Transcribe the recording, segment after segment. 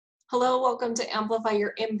Hello, welcome to Amplify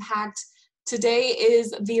Your Impact. Today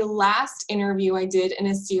is the last interview I did in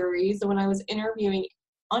a series when I was interviewing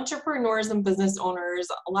entrepreneurs and business owners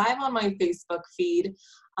live on my Facebook feed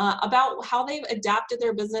about how they've adapted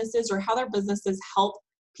their businesses or how their businesses help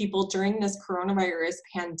people during this coronavirus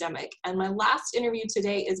pandemic. And my last interview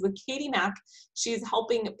today is with Katie Mack. She's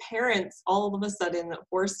helping parents all of a sudden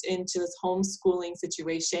forced into this homeschooling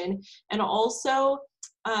situation, and also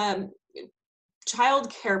child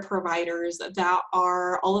care providers that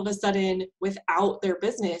are all of a sudden without their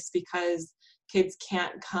business because kids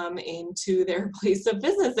can't come into their place of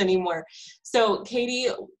business anymore. So Katie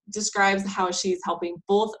describes how she's helping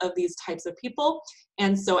both of these types of people.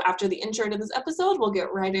 And so after the intro to this episode, we'll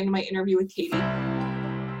get right into my interview with Katie.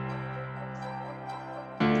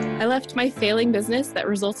 I left my failing business that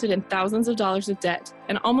resulted in thousands of dollars of debt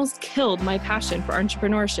and almost killed my passion for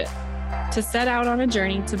entrepreneurship to set out on a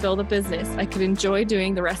journey to build a business I could enjoy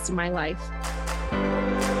doing the rest of my life.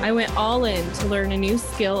 I went all in to learn a new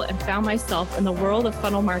skill and found myself in the world of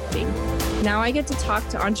funnel marketing. Now I get to talk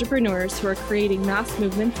to entrepreneurs who are creating mass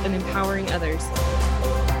movements and empowering others.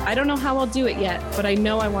 I don't know how I'll do it yet, but I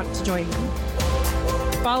know I want to join them.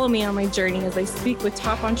 Follow me on my journey as I speak with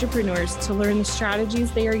top entrepreneurs to learn the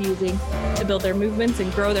strategies they are using to build their movements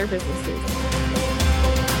and grow their businesses.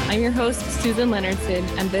 I'm your host, Susan Leonardson,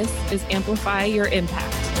 and this is Amplify Your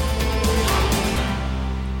Impact.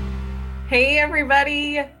 Hey,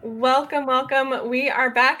 everybody. Welcome. We are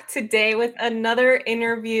back today with another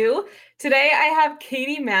interview. Today, I have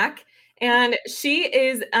Katie Mack, and she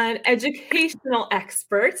is an educational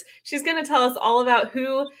expert. She's going to tell us all about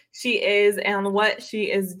who she is and what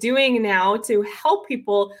she is doing now to help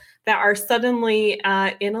people that are suddenly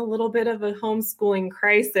in a little bit of a homeschooling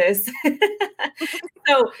crisis.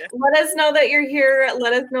 So let us know that you're here.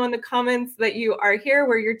 Let us know in the comments that you are here,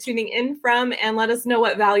 where you're tuning in from, and let us know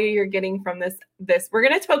what value you're getting from this. We're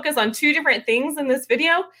going to focus on two different things in this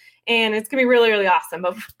video, and it's going to be really, really awesome.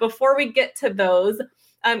 But before we get to those,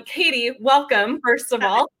 Katie, welcome, first of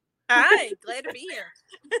all. Hi, glad to be here.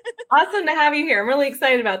 Awesome to have you here. I'm really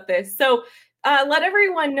excited about this. So let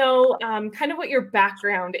everyone know kind of what your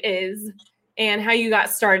background is and how you got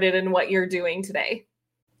started and what you're doing today.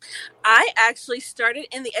 I actually started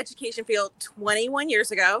in the education field 21 years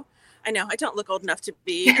ago. I know I don't look old enough to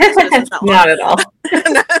be. Not at all.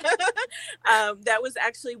 That was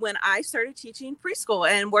actually when I started teaching preschool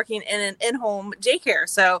and working in an in-home daycare.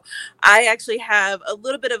 So I actually have a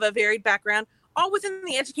little bit of a varied background, all within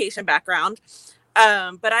the education background.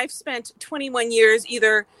 But I've spent 21 years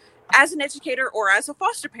either as an educator or as a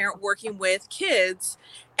foster parent working with kids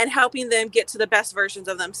and helping them get to the best versions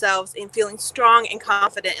of themselves and feeling strong and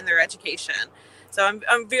confident in their education. So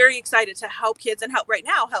I'm very excited to help kids and help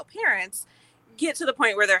parents get to the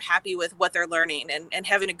point where they're happy with what they're learning and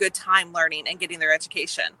having a good time learning and getting their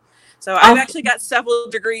education. So I've actually got several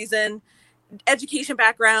degrees in education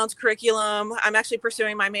backgrounds, curriculum. I'm actually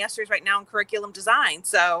pursuing my master's right now in curriculum design.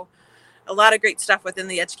 So a lot of great stuff within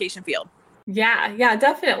the education field. Yeah,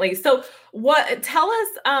 definitely. So tell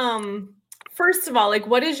us, first of all, like,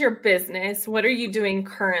 what is your business? What are you doing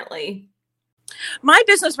currently? My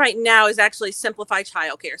business right now is actually Simplify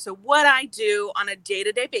Childcare. So what I do on a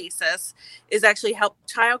day-to-day basis is actually help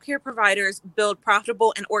childcare providers build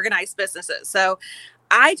profitable and organized businesses. So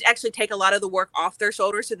I actually take a lot of the work off their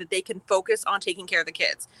shoulders so that they can focus on taking care of the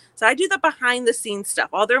kids. So I do the behind the scenes stuff,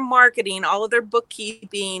 all their marketing, all of their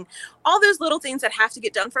bookkeeping, all those little things that have to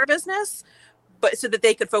get done for a business, but so that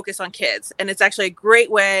they could focus on kids. And it's actually a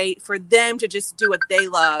great way for them to just do what they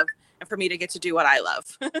love and for me to get to do what I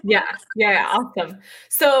love. Yeah, awesome.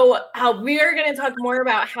 So we are going to talk more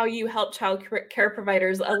about how you help child care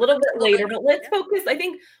providers a little bit later, but let's focus. I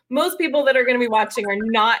think most people that are going to be watching are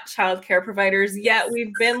not child care providers yet.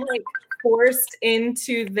 We've been forced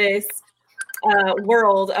into this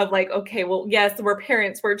world of okay, well, yes, we're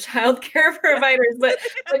parents, we're child care providers, but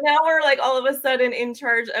now we're all of a sudden in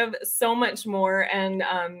charge of so much more and,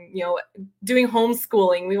 doing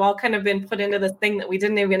homeschooling. We've all kind of been put into this thing that we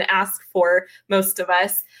didn't even ask for, most of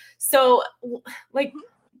us. So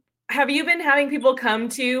have you been having people come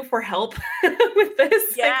to you for help with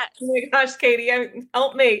this? Yes. Oh my gosh, Katie,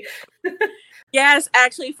 help me. Yes,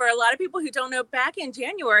 actually, for a lot of people who don't know, back in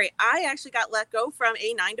January, I actually got let go from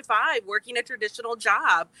a 9-to-5 working a traditional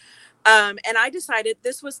job. And I decided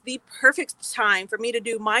this was the perfect time for me to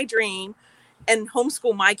do my dream and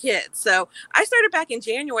homeschool my kids. So I started back in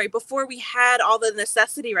January before we had all the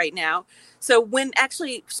necessity right now. So when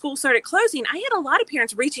actually school started closing, I had a lot of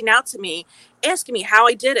parents reaching out to me, asking me how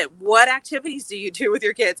I did it. What activities do you do with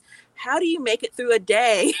your kids? how do you make it through a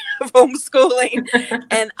day of homeschooling?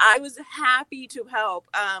 And I was happy to help.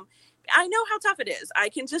 I know how tough it is. I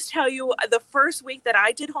can just tell you the first week that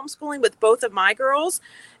I did homeschooling with both of my girls,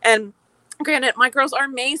 and granted, my girls are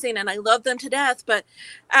amazing and I love them to death, but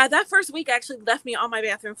that first week actually left me on my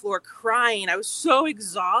bathroom floor crying. I was so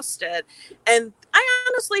exhausted, and I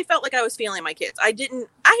honestly felt like I was failing my kids. I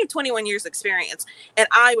have 21 years experience, and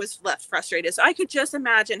I was left frustrated. So I could just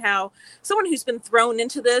imagine how someone who's been thrown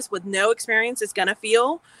into this with no experience is going to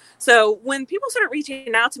feel. So when people started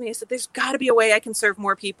reaching out to me, I said, there's got to be a way I can serve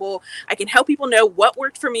more people. I can help people know what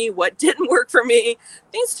worked for me, what didn't work for me,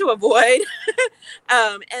 things to avoid.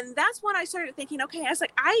 And that's when I started thinking, okay, I was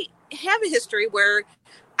like, I have a history where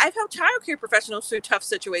I've helped childcare professionals through tough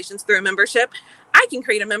situations through a membership. I can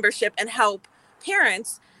create a membership and help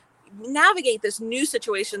parents navigate this new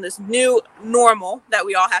situation, this new normal that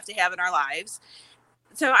we all have to have in our lives.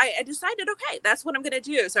 So I decided, okay, that's what I'm going to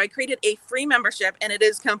do. So I created a free membership, and it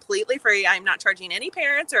is completely free. I'm not charging any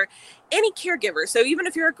parents or any caregivers. So even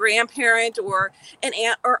if you're a grandparent or an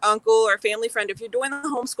aunt or uncle or family friend, if you're doing the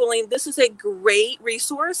homeschooling, this is a great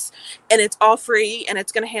resource, and it's all free, and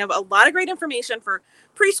it's going to have a lot of great information for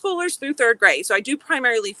preschoolers through third grade. So I do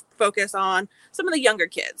primarily focus on some of the younger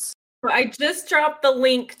kids. I just dropped the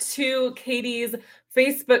link to Katie's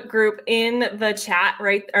Facebook group in the chat,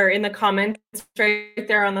 right, or in the comments right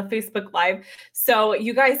there on the Facebook Live. So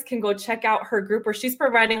you guys can go check out her group where she's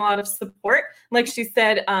providing a lot of support. Like she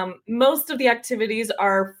said, most of the activities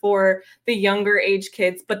are for the younger age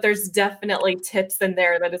kids, but there's definitely tips in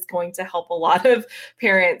there that is going to help a lot of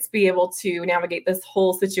parents be able to navigate this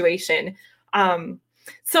whole situation.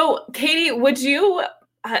 So Katie, would you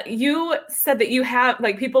said that you have,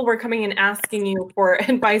 like, people were coming and asking you for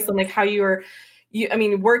advice on like how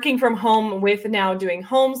working from home with now doing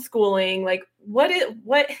homeschooling, like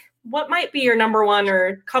what might be your number one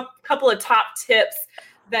or couple of top tips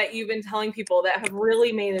that you've been telling people that have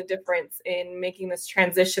really made a difference in making this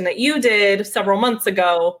transition that you did several months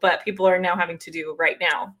ago, but people are now having to do right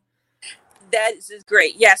now? That is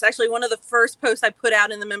great. Yes, actually, one of the first posts I put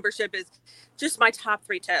out in the membership is just my top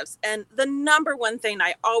 3 tips. And the number one thing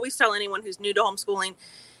I always tell anyone who's new to homeschooling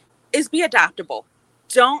is be adaptable.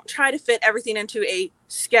 Don't try to fit everything into a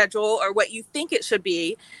schedule or what you think it should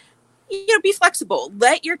be. Be flexible.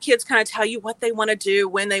 Let your kids kind of tell you what they want to do,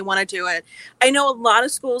 when they want to do it. I know a lot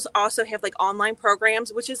of schools also have like online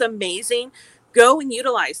programs, which is amazing. Go and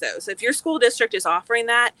utilize those. If your school district is offering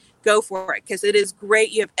that, go for it, because it is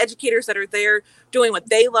great. You have educators that are there doing what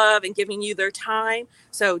they love and giving you their time.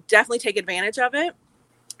 So definitely take advantage of it,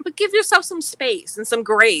 but give yourself some space and some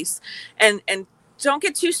grace, and don't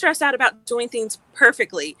get too stressed out about doing things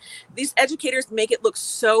perfectly. These educators make it look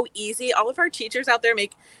so easy. All of our teachers out there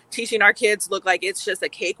make teaching our kids look like it's just a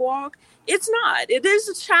cakewalk. It's not. It is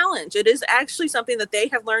a challenge. It is actually something that they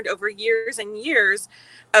have learned over years and years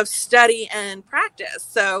of study and practice.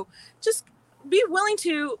 So just be willing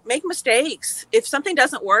to make mistakes. If something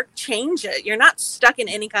doesn't work, change it. You're not stuck in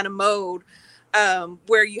any kind of mode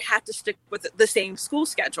where you have to stick with the same school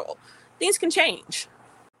schedule. Things can change.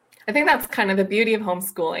 I think that's kind of the beauty of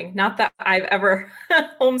homeschooling. Not that I've ever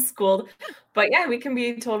homeschooled, but yeah, we can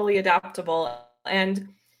be totally adaptable. And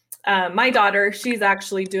my daughter, she's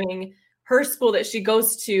actually doing her school that she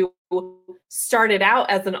goes to started out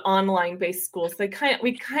as an online based school. So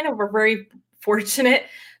we kind of were very fortunate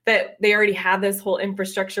that they already had this whole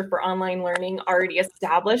infrastructure for online learning already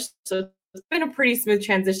established. So it's been a pretty smooth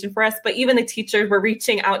transition for us. But even the teachers were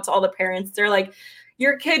reaching out to all the parents. They're like,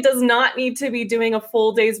 your kid does not need to be doing a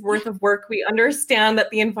full day's worth of work. We understand that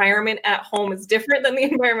the environment at home is different than the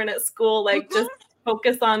environment at school. Like, just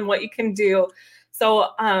focus on what you can do. So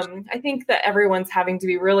I think that everyone's having to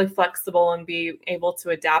be really flexible and be able to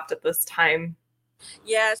adapt at this time.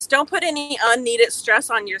 Yes, don't put any unneeded stress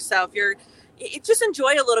on yourself. Just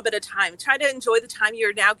enjoy a little bit of time. Try to enjoy the time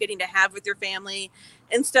you're now getting to have with your family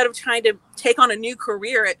instead of trying to take on a new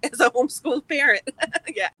career as a homeschool parent.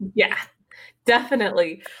 Yeah,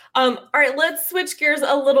 definitely. All right, let's switch gears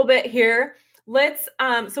a little bit here.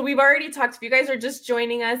 So we've already talked, if you guys are just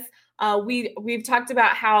joining us, we've talked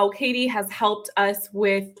about how Katie has helped us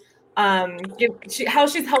with how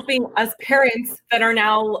she's helping us parents that are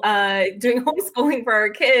now doing homeschooling for our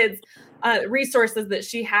kids, resources that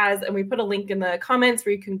she has. And we put a link in the comments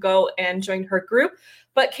where you can go and join her group.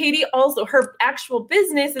 But Katie also, her actual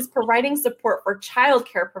business is providing support for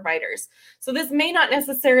childcare providers. So this may not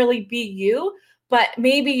necessarily be you, but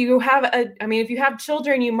maybe you have if you have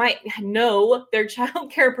children, you might know their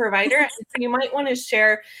childcare provider. So you might want to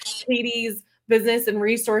share Katie's business and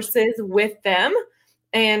resources with them.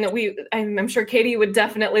 And I'm sure Katie would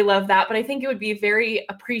definitely love that, but I think it would be very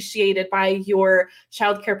appreciated by your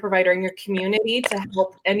childcare provider in your community to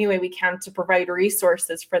help any way we can to provide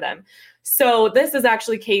resources for them. So this is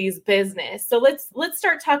actually Katie's business. So let's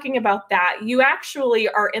start talking about that. You actually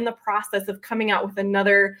are in the process of coming out with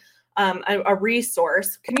another a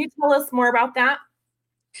resource. Can you tell us more about that?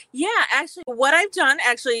 Yeah, actually, what I've done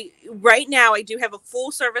right now, I do have a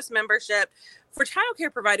full service membership for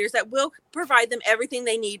childcare providers that will provide them everything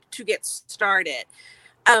they need to get started.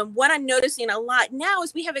 What I'm noticing a lot now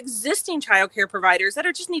is we have existing childcare providers that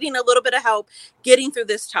are just needing a little bit of help getting through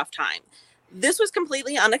this tough time. This was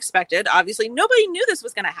completely unexpected. Obviously, nobody knew this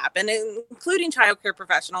was going to happen, including childcare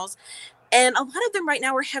professionals. And a lot of them right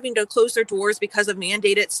now are having to close their doors because of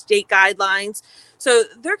mandated state guidelines. So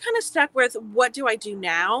they're kind of stuck with, what do I do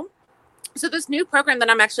now? So this new program that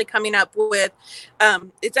I'm actually coming up with,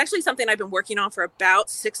 it's actually something I've been working on for about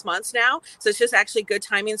 6 months now. So it's just actually good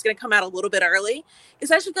timing. It's going to come out a little bit early. It's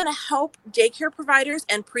actually going to help daycare providers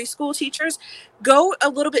and preschool teachers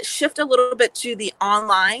shift a little bit to the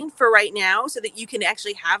online for right now, so that you can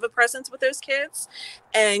actually have a presence with those kids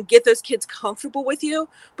and get those kids comfortable with you.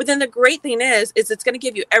 But then the great thing is it's going to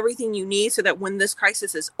give you everything you need so that when this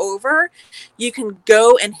crisis is over, you can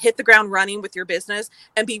go and hit the ground running with your business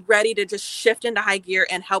and be ready to just shift into high gear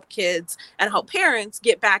and help kids and help parents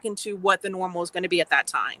get back into what the normal is going to be at that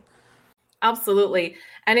time. Absolutely.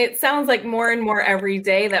 And it sounds like more and more every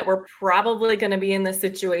day that we're probably going to be in the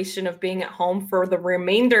situation of being at home for the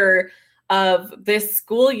remainder of this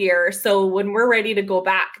school year. So when we're ready to go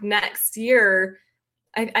back next year,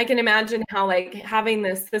 I can imagine how like having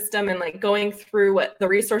this system and like going through what the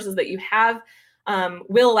resources that you have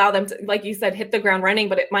will allow them to, like you said, hit the ground running,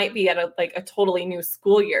 but it might be at a totally new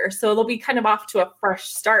school year. So they'll be kind of off to a fresh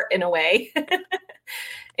start in a way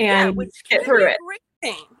and get through it.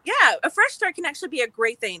 Yeah, a fresh start can actually be a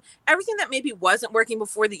great thing. Everything that maybe wasn't working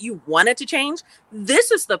before that you wanted to change, this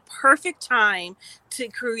is the perfect time to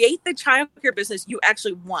create the childcare business you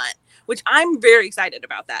actually want, which I'm very excited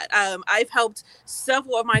about that. I've helped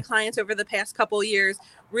several of my clients over the past couple of years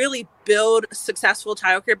really build successful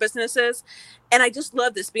childcare businesses. And I just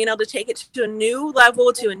love this, being able to take it to a new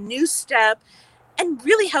level, to a new step, and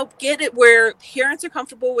really help get it where parents are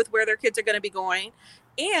comfortable with where their kids are going to be going,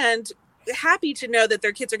 and happy to know that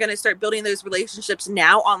their kids are going to start building those relationships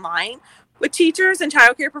now online with teachers and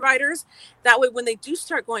childcare providers. That way, when they do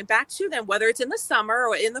start going back to them, whether it's in the summer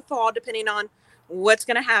or in the fall, depending on what's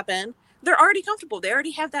going to happen, they're already comfortable. They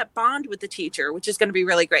already have that bond with the teacher, which is going to be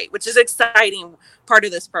really great, which is an exciting part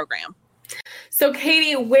of this program. So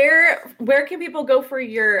Katie, where can people go for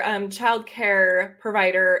your childcare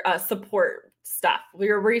provider support stuff,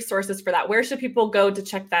 your resources for that? Where should people go to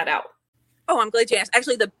check that out? Oh, I'm glad you asked.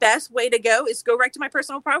 Actually, the best way to go is go right to my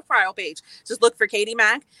personal profile page. Just look for Katie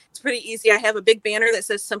Mack. It's pretty easy. I have a big banner that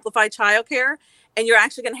says Simplified Childcare, and you're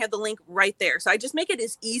actually going to have the link right there. So I just make it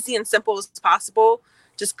as easy and simple as possible.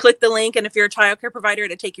 Just click the link, and if you're a childcare provider,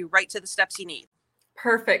 it'll take you right to the steps you need.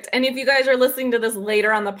 Perfect. And if you guys are listening to this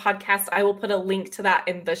later on the podcast, I will put a link to that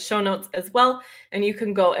in the show notes as well, and you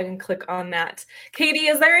can go and click on that. Katie,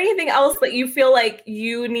 is there anything else that you feel like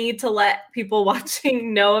you need to let people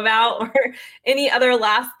watching know about, or any other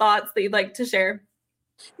last thoughts that you'd like to share?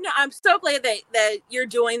 No, I'm so glad that you're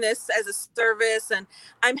doing this as a service, and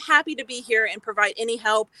I'm happy to be here and provide any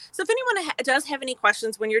help. So if anyone does have any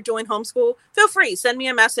questions when you're doing homeschool, feel free, send me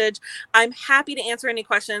a message. I'm happy to answer any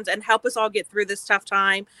questions and help us all get through this tough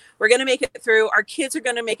time. We're going to make it through. Our kids are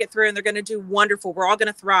going to make it through, and they're going to do wonderful. We're all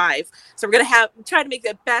going to thrive. So we're going to try to make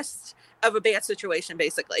the best of a bad situation,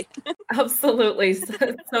 basically. Absolutely.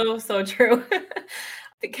 So true.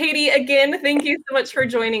 Katie, again, thank you so much for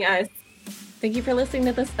joining us. Thank you for listening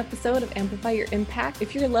to this episode of Amplify Your Impact.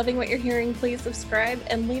 If you're loving what you're hearing, please subscribe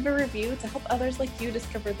and leave a review to help others like you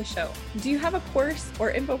discover the show. Do you have a course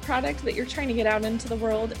or info product that you're trying to get out into the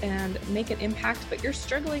world and make an impact, but you're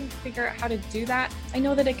struggling to figure out how to do that? I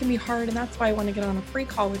know that it can be hard, and that's why I want to get on a free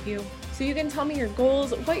call with you. So you can tell me your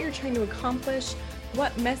goals, what you're trying to accomplish,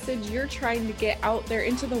 what message you're trying to get out there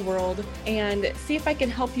into the world, and see if I can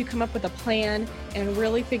help you come up with a plan and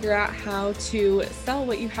really figure out how to sell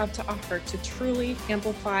what you have to offer to truly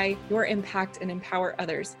amplify your impact and empower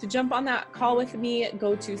others. To jump on that call with me,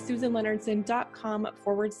 go to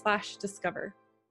susanleonardson.com/discover.